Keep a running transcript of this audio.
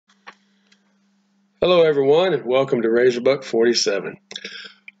Hello everyone and welcome to Razorbuck 47.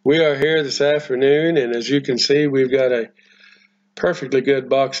 We are here this afternoon, and as you can see, we've got a perfectly good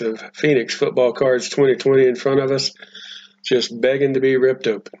box of Phoenix Football Cards 2020 in front of us, just begging to be ripped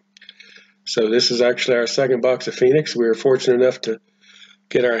open. So this is actually our second box of Phoenix. We were fortunate enough to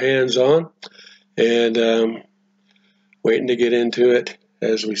get our hands on, and waiting to get into it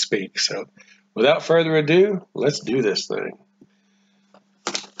as we speak. So without further ado, let's do this thing.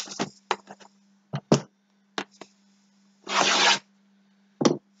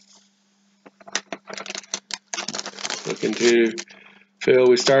 Looking to Phil,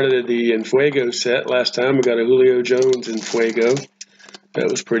 we started the Enfuego set last time. We got a Julio Jones Enfuego. That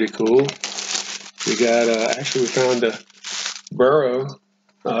was pretty cool. We got, actually we found a Burrow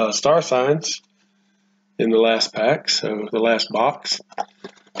star signs in the last pack, so the last box.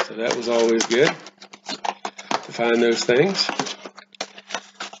 So that was always good to find those things.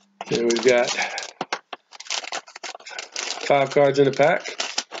 Then we've got 5 cards in a pack,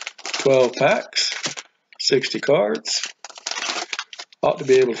 12 packs, 60 cards. Ought to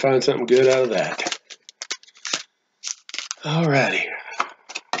be able to find something good out of that. Alrighty.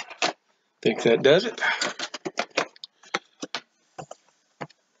 Think that does it.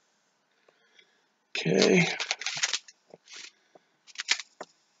 Okay.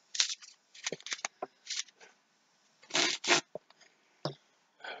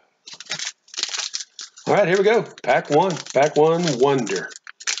 All right, here we go. Pack one. Pack one, Wonder.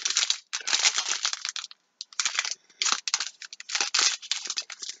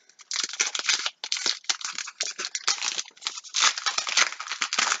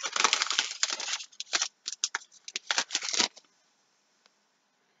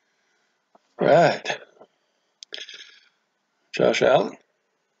 All right. Josh Allen.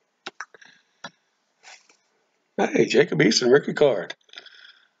 Hey, Jacob Eason rookie card.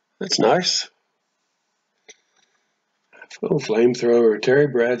 That's nice. Oh, flamethrower, Terry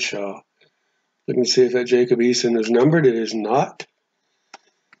Bradshaw. Looking to see if that Jacob Eason is numbered. It is not.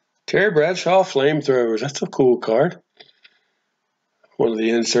 Terry Bradshaw flamethrowers. That's a cool card. One of the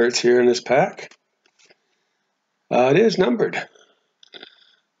inserts here in this pack. It is numbered.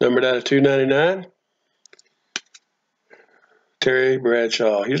 Numbered out of 299. Terry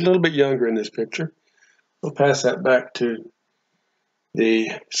Bradshaw. He's a little bit younger in this picture. We'll pass that back to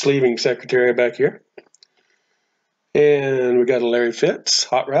the sleeving secretary back here. And we got a Larry Fitz,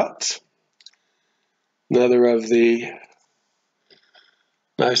 Hot Routes. Another of the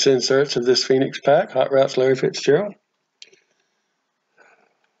nice inserts of this Phoenix pack, Hot Routes Larry Fitzgerald.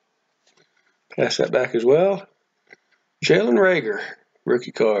 Pass that back as well. Jalen Reagor,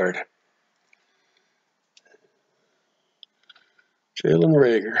 rookie card. Jalen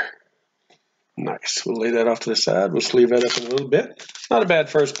Reagor. Nice. We'll lay that off to the side. We'll sleeve that up in a little bit. Not a bad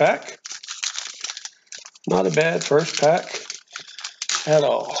first pack. Not a bad first pack at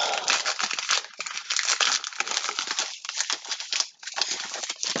all.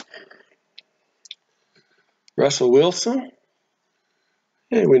 Russell Wilson.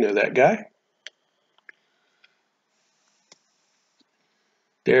 Hey, we know that guy.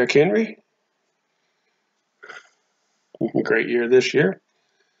 Derrick Henry. Great year this year.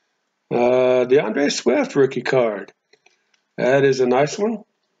 DeAndre Swift rookie card. That is a nice one.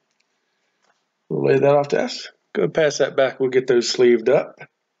 We'll lay that off to us. Go pass that back. We'll get those sleeved up.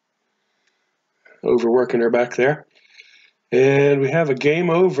 Overworking her back there. And we have a game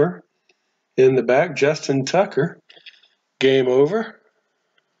over in the back. Justin Tucker. Game over.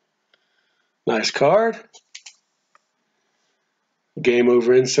 Nice card. Game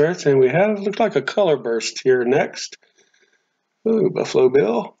over inserts. And we have, looks like a color burst here next. Ooh, Buffalo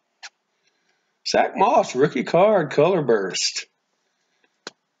Bill. Zach Moss, rookie card, color burst.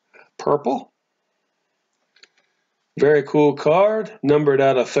 Purple. Very cool card, numbered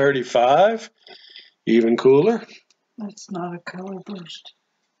out of 35. Even cooler. That's not a color burst.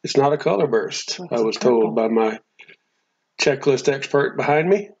 It's not a color burst, That's I was told by my checklist expert behind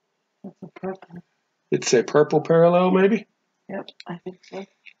me. That's a purple. It's a purple parallel, maybe? Yep, I think so.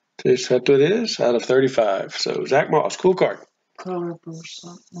 That's what it is, out of 35. So, Zach Moss, cool card. Color bursts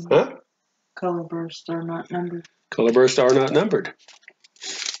aren't numbered. Huh? Color bursts are not numbered. Color bursts are not numbered.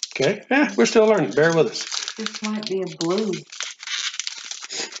 Okay, yeah, we're still learning. Bear with us. This might be a blue.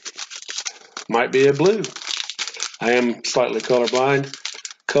 Might be a blue. I am slightly colorblind.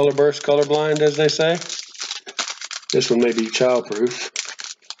 Color burst, colorblind, as they say. This one may be childproof.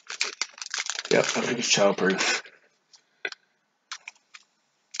 Yep, I think it's childproof.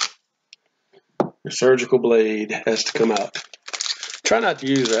 The surgical blade has to come out. Try not to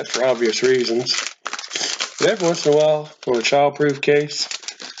use that for obvious reasons. But every once in a while, on a childproof case,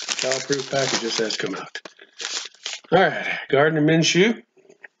 Childproof packages has come out. All right, Gardner Minshew,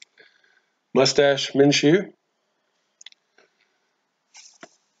 Mustache Minshew,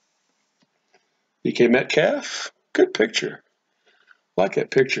 DK Metcalf, good picture. Like that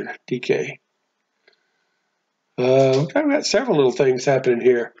picture, DK. I've got several little things happening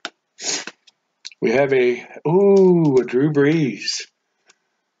here. We have a Drew Brees.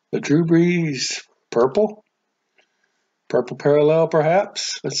 A Drew Brees purple. Purple parallel,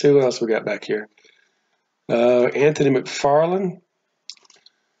 perhaps. Let's see what else we got back here. Anthony McFarlane.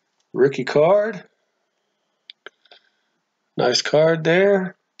 Rookie card. Nice card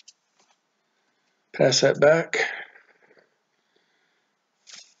there. Pass that back.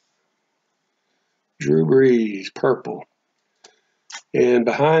 Drew Brees, purple. And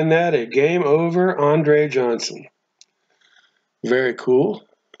behind that, a game over Andre Johnson. Very cool.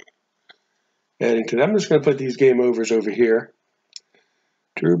 Adding to that, I'm just going to put these game overs over here.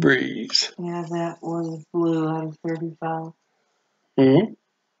 Drew Brees. Yeah, that was blue out of 35. Mm-hmm.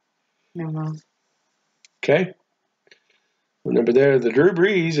 Never mind. Okay. Remember there, the Drew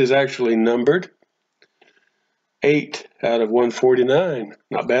Brees is actually numbered 8 out of 149.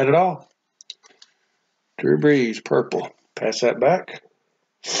 Not bad at all. Drew Brees, purple. Pass that back.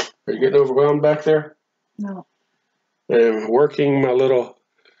 Are you getting overwhelmed back there? No. I'm working my little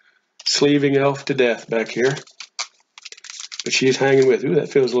sleeving elf to death back here. But she's hanging with. Ooh,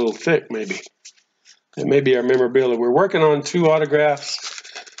 that feels a little thick, maybe. That may be our memorabilia. We're working on 2 autographs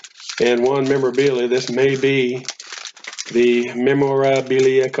and 1 memorabilia. This may be the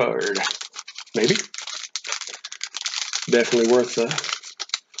memorabilia card. Maybe. Definitely worth a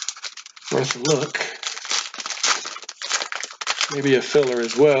look. Maybe a filler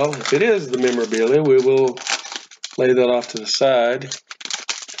as well. If it is the memorabilia, we will lay that off to the side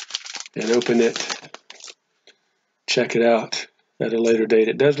and open it, check it out at a later date.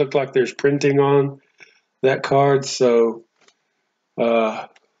 It does look like there's printing on that card, so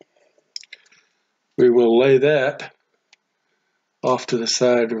we will lay that off to the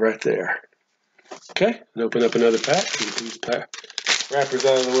side right there. Okay, and open up another pack. Get these wrappers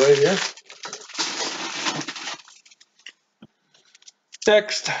out of the way here.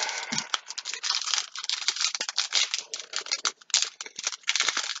 Next,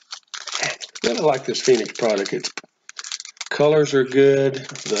 I like this Phoenix product. Its colors are good.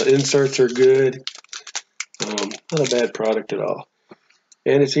 The inserts are good. Not a bad product at all.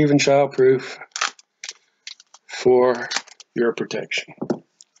 And it's even childproof for your protection.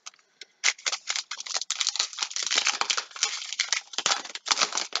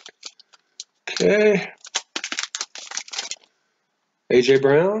 Okay. A.J.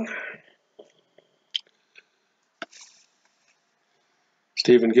 Brown.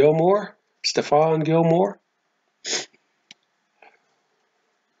 Stephon Gilmore.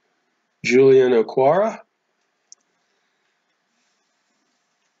 Julian Okwara.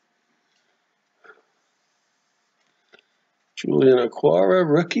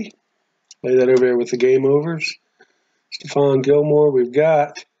 Rookie. Lay that over there with the game overs. Stephon Gilmore. We've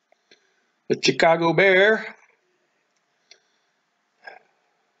got the Chicago Bear.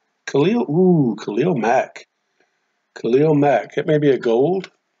 Khalil Mack. That may be a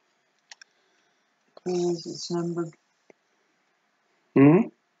gold. Because it's numbered. Hmm?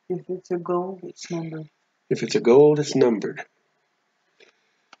 If it's a gold, it's numbered. If it's a gold, it's numbered.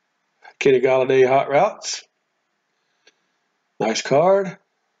 Kenny Golladay Hot Routes. Nice card.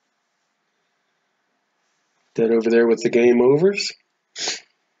 That over there with the game overs.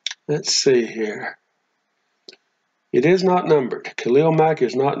 Let's see here. It is not numbered. Khalil Mack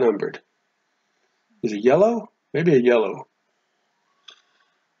is not numbered. Is it yellow? Maybe a yellow.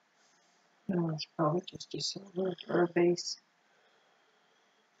 No, it's probably just a silver or a base.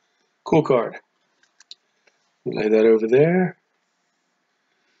 Cool card. Lay that over there.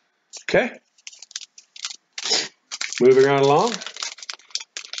 Okay. Moving right along.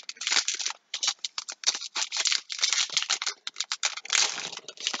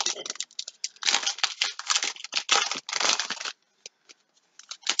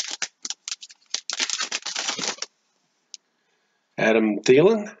 Adam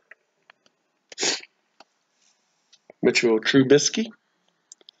Thielen. Mitchell Trubisky.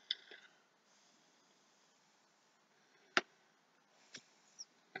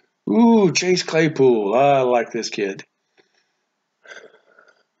 Chase Claypool. I like this kid.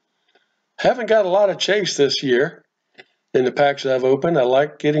 Haven't got a lot of Chase this year in the packs that I've opened. I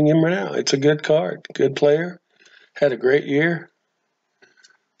like getting him now. It's a good card. Good player. Had a great year.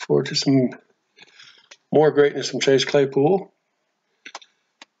 Forward to some more greatness from Chase Claypool.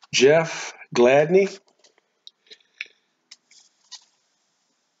 Jeff Gladney.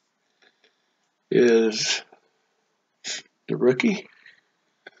 is the rookie.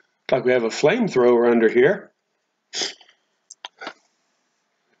 Looks like we have a flamethrower under here.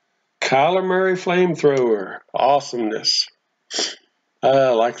 Kyler Murray flamethrower. Awesomeness.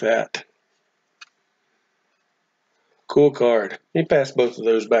 I like that. Cool card. Let me pass both of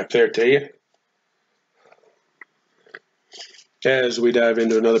those back there to you as we dive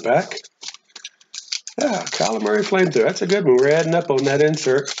into another pack. Yeah, Kyler Murray flamethrower. That's a good one. We're adding up on that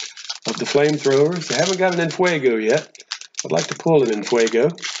insert of the flamethrowers. I haven't got an Enfuego yet. I'd like to pull an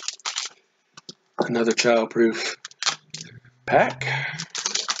Enfuego. Another childproof pack.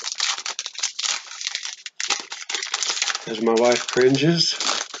 As my wife cringes,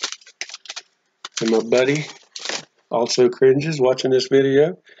 and my buddy also cringes watching this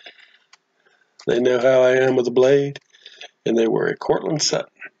video. They know how I am with the blade, and they were a Cortland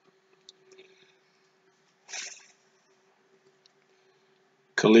Sutton.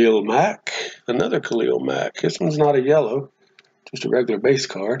 Khalil Mack, another Khalil Mack. This one's not a yellow, just a regular base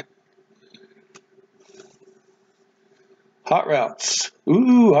card. Hot Routes.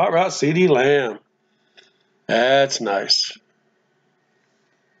 Ooh, Hot Route CeeDee Lamb. That's nice.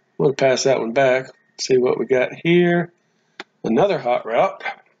 I'm going to pass that one back. See what we got here. Another Hot Route.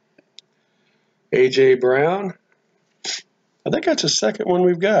 A.J. Brown. I think that's the second one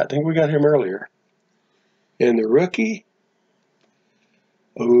we've got. I think we got him earlier. And the rookie.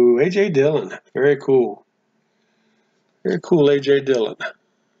 Oh, A.J. Dillon. Very cool. Very cool, A.J. Dillon.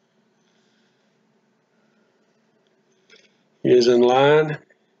 He is in line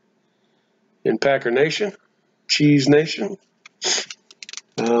in Packer Nation, Cheese Nation.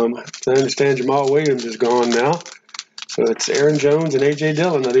 I understand Jamal Williams is gone now. So it's Aaron Jones and A.J.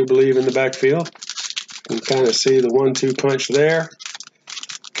 Dillon, I do believe, in the backfield. You can kind of see the 1-2 punch there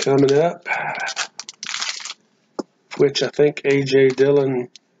coming up, which I think A.J. Dillon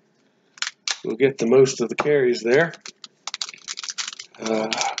will get the most of the carries there. Yeah,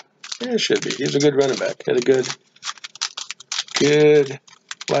 it should be. He's a good running back. Had a good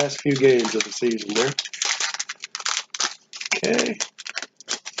last few games of the season there. Okay.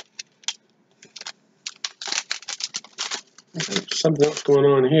 There's something else going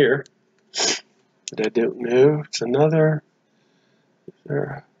on here that I don't know. It's another.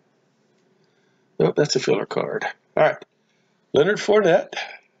 Nope, that's a filler card. All right. Leonard Fournette.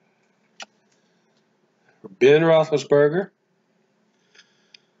 Ben Roethlisberger.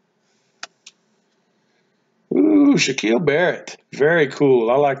 Ooh, Shaquille Barrett. Very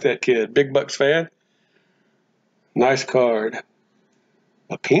cool. I like that kid. Big Bucks fan. Nice card.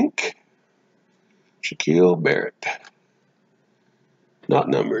 A pink. Shaquille Barrett. Not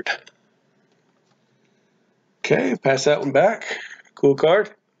numbered. Okay, pass that one back. Cool card.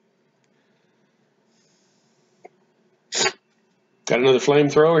 Got another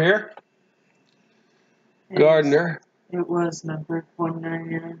flamethrower here. Gardner. It was numbered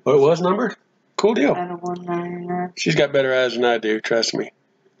 199. Oh, it was numbered? Cool deal. Out of 199. She's got better eyes than I do, trust me.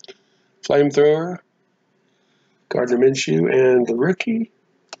 Flamethrower. Gardner Minshew and the rookie.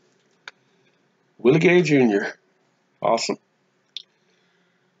 Willie Gay Jr. Awesome.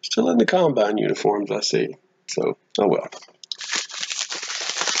 Still in the combine uniforms, I see. So, oh well.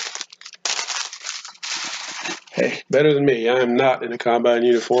 Hey, better than me. I am not in a combine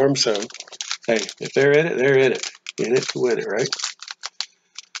uniform, so hey, if they're in it, they're in it. In it to win it, right?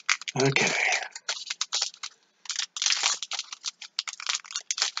 Okay.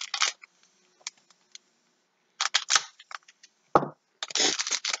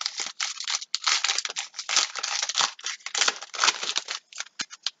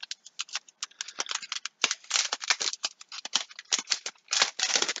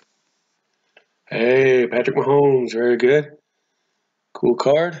 Hey, Patrick Mahomes, very good. Cool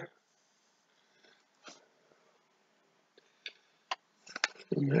card.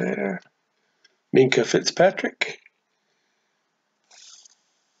 From there. Minka Fitzpatrick.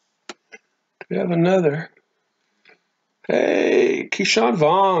 We have another. Hey, Keyshawn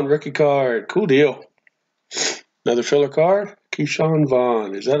Vaughn, rookie card. Cool deal. Another filler card. Keyshawn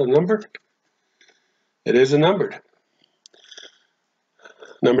Vaughn. Is that a number? It is a numbered.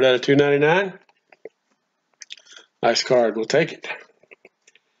 Numbered out of 299. Nice card. We'll take it.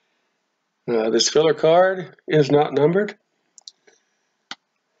 This filler card is not numbered.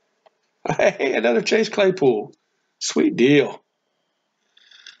 Hey, another Chase Claypool. Sweet deal.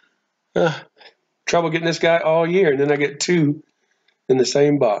 Trouble getting this guy all year, and then I get two in the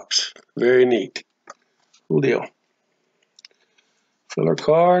same box. Very neat. Cool deal. Filler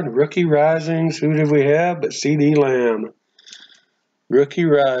card, Rookie Risings. Who did we have but CeeDee Lamb? Rookie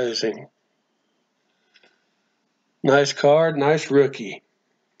Rising. Nice card, nice rookie.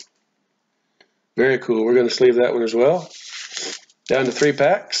 Very cool. We're going to sleeve that one as well. Down to 3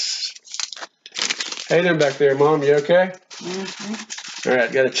 packs. Hey, them back there, Mom. You okay? Mm-hmm. All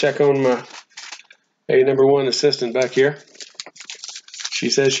right, got to check on my number 1 assistant back here. She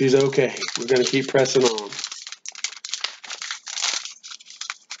says she's okay. We're going to keep pressing on.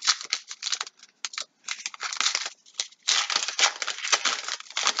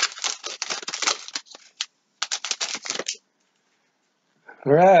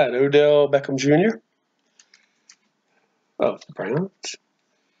 All right, Odell Beckham Jr. of the Browns.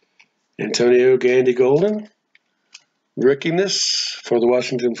 Antonio Gandy Golden. Rookiness for the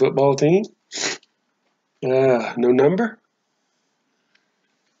Washington football team. No number.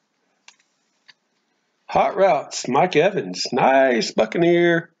 Hot routes, Mike Evans. Nice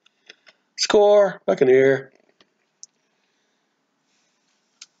Buccaneer. Score, Buccaneer.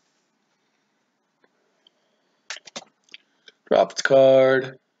 Drop its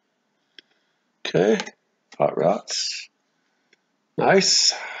card. Okay. Hot routes.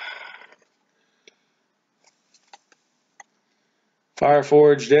 Nice.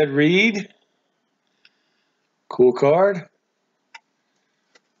 Fireforged Ed Reed. Cool card.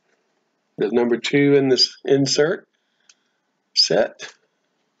 There's number 2 in this insert set.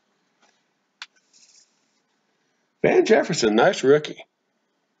 Van Jefferson, nice rookie.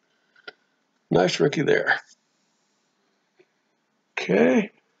 Nice rookie there.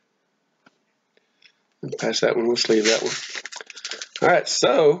 Okay. Pass that one, we'll sleeve that one. All right,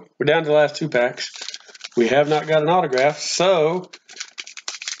 so we're down to the last 2 packs. We have not got an autograph, so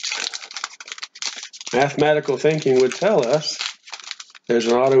mathematical thinking would tell us there's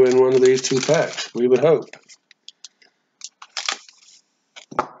an auto in one of these 2 packs. We would hope.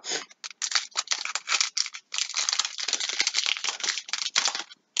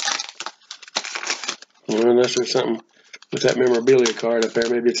 Well, unless there's something with that memorabilia card up there.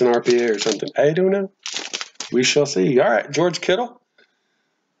 Maybe it's an RPA or something. I don't know. We shall see. All right, George Kittle.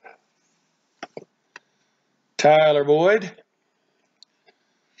 Tyler Boyd.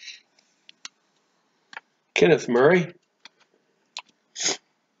 Kenneth Murray.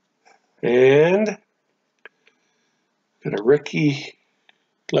 And got a rookie.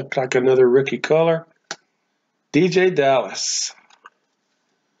 Looked like another rookie color. DJ Dallas.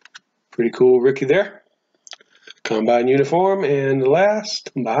 Pretty cool rookie there. Combine uniform. And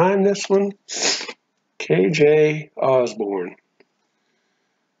last, behind this one, KJ Osborne.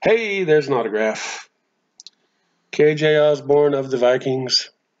 Hey, there's an autograph. KJ Osborne of the Vikings.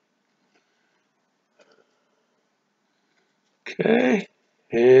 Okay,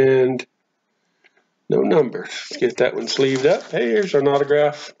 and no numbers. Let's get that one sleeved up. Hey, here's an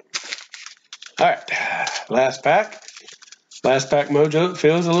autograph. All right, last pack. Last pack mojo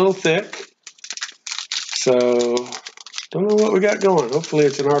feels a little thick. So, don't know what we got going. Hopefully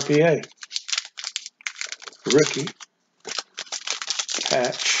it's an RPA. Rookie.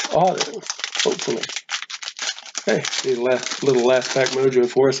 Patch. Auto. Hopefully. Hey, need a little last pack mojo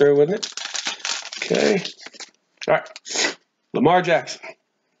for us there, wouldn't it? Okay. All right. Lamar Jackson.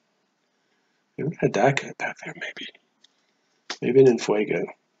 We got a die cut back there, maybe. Maybe an Enfuego.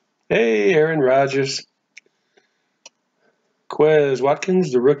 Hey, Aaron Rodgers. Quez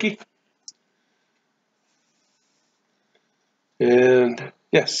Watkins, the rookie. And,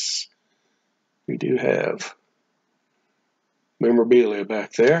 yes, we do have memorabilia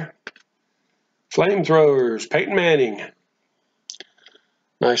back there. Flamethrowers, Peyton Manning.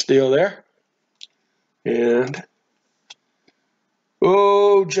 Nice deal there. And,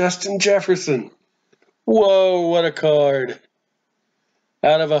 oh, Justin Jefferson. Whoa, what a card.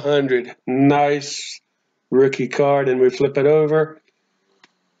 Out of 100. Nice rookie card. And we flip it over.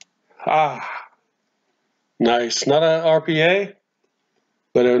 Ah, nice. Not an RPA,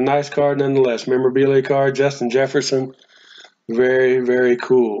 but a nice card nonetheless. Memorabilia card, Justin Jefferson. Very, very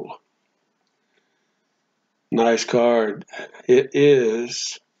cool. Nice card. It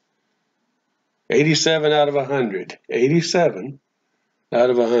is 87 out of 100. 87 out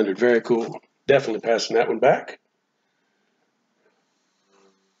of 100. Very cool. Definitely passing that one back.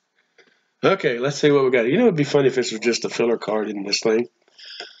 Okay, let's see what we got. You know, it'd be funny if this was just a filler card in this thing.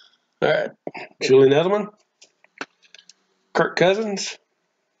 All right. Julian Edelman. Kirk Cousins.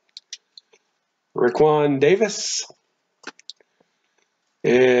 Raekwon Davis.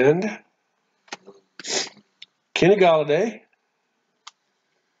 And Kenny Golladay.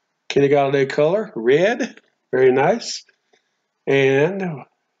 Kenny Golladay color, red. Very nice. And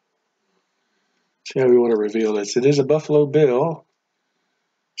see how we want to reveal this. It is a Buffalo Bill.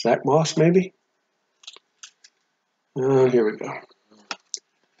 Zach Moss, maybe? Here we go.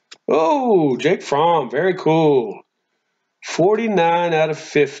 Oh, Jake Fromm. Very cool. 49 out of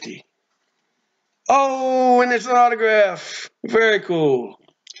 50. Oh, and it's an autograph. Very cool.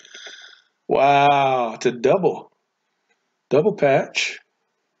 Wow, it's a double patch.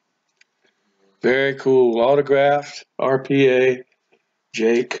 Very cool. Autographed RPA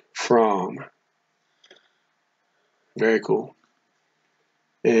Jake Fromm. Very cool.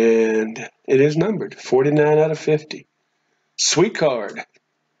 And it is numbered 49 out of 50. Sweet card.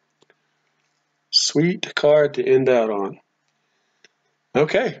 Sweet card to end out on.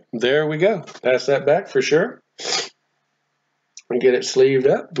 Okay, there we go. Pass that back for sure. And get it sleeved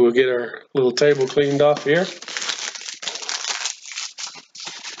up. We'll get our little table cleaned off here.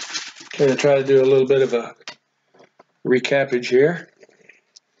 Kind of try to do a little bit of a recappage here.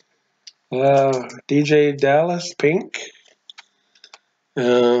 DJ Dallas, pink.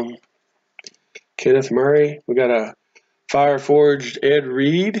 Kenneth Murray. We got a Fire Forged Ed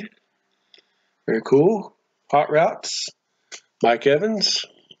Reed. Very cool. Hot Routes. Mike Evans.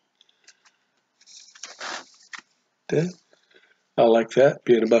 Okay. I like that,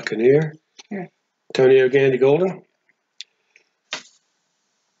 being a Buccaneer. Yeah. Antonio Gandy Golden.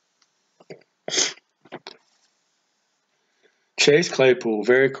 Chase Claypool,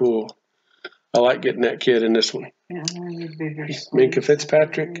 very cool. I like getting that kid in this one. Yeah, Minkah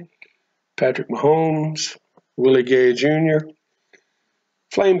Fitzpatrick, Patrick Mahomes, Willie Gay Jr.,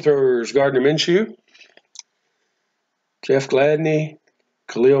 Flamethrowers, Gardner Minshew, Jeff Gladney,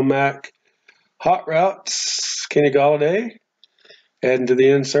 Khalil Mack, Hot Routes, Kenny Galladay, adding to the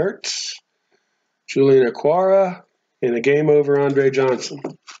inserts, Julian Aquara, and a game over Andre Johnson.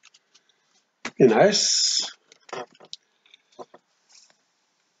 Nice.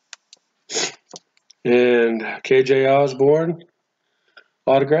 And KJ Osborne,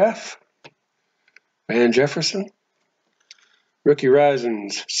 autograph. Van Jefferson. Rookie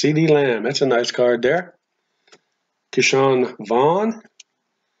Risings, CeeDee Lamb. That's a nice card there. Keyshawn Vaughn.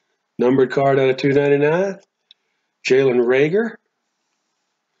 Numbered card out of 299. Jalen Reagor.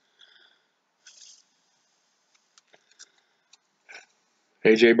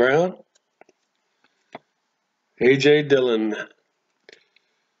 A.J. Brown. A.J. Dillon.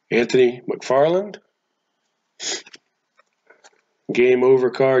 Anthony McFarland. Game over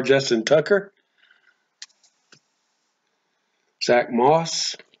card, Justin Tucker. Zach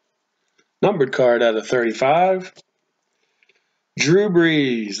Moss. Numbered card out of 35. Drew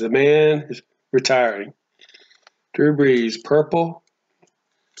Brees, the man is retiring. Drew Brees, purple.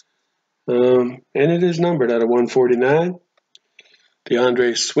 And it is numbered out of 149.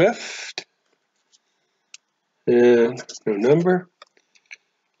 DeAndre Swift. And no number.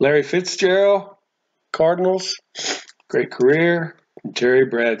 Larry Fitzgerald, Cardinals. Great career. And Terry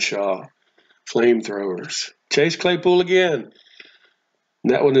Bradshaw, Flamethrowers. Chase Claypool again.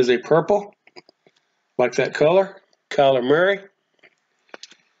 And that one is a purple. Like that color. Kyler Murray.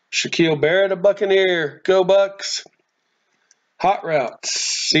 Shaquille Barrett, a Buccaneer. Go Bucks. Hot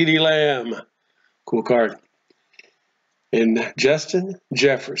Routes. CeeDee Lamb. Cool card. And Justin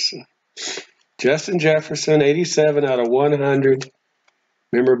Jefferson. Justin Jefferson, 87 out of 100.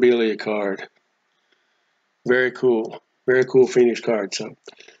 Memorabilia card. Very cool. Very cool Phoenix card. So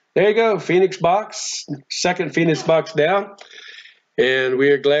there you go. Phoenix box. Second Phoenix box down. And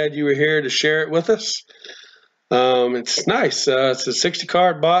we are glad you were here to share it with us. It's nice. It's a 60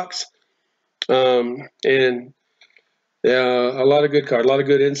 card box. And a lot of good cards. A lot of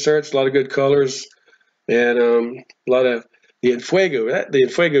good inserts. A lot of good colors. And a lot of the Enfuego. The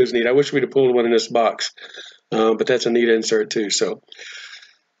Enfuego is neat. I wish we'd have pulled one in this box. But that's a neat insert too. So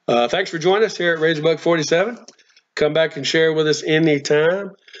thanks for joining us here at Razorbuck 47. Come back and share with us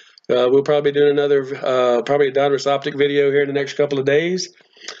anytime. We'll probably be doing another, probably a Donruss Optic video here in the next couple of days.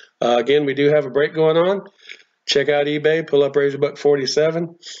 Again, we do have a break going on. Check out eBay, pull up Razorbuck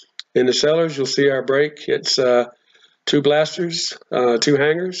 47. In the sellers, you'll see our break. It's 2 blasters, 2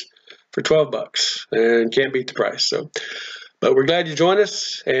 hangers for $12, and can't beat the price. So, but we're glad you joined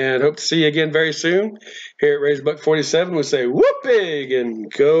us, and hope to see you again very soon here at Razorbuck 47. We'll say whoop big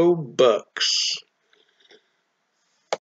and go Bucks.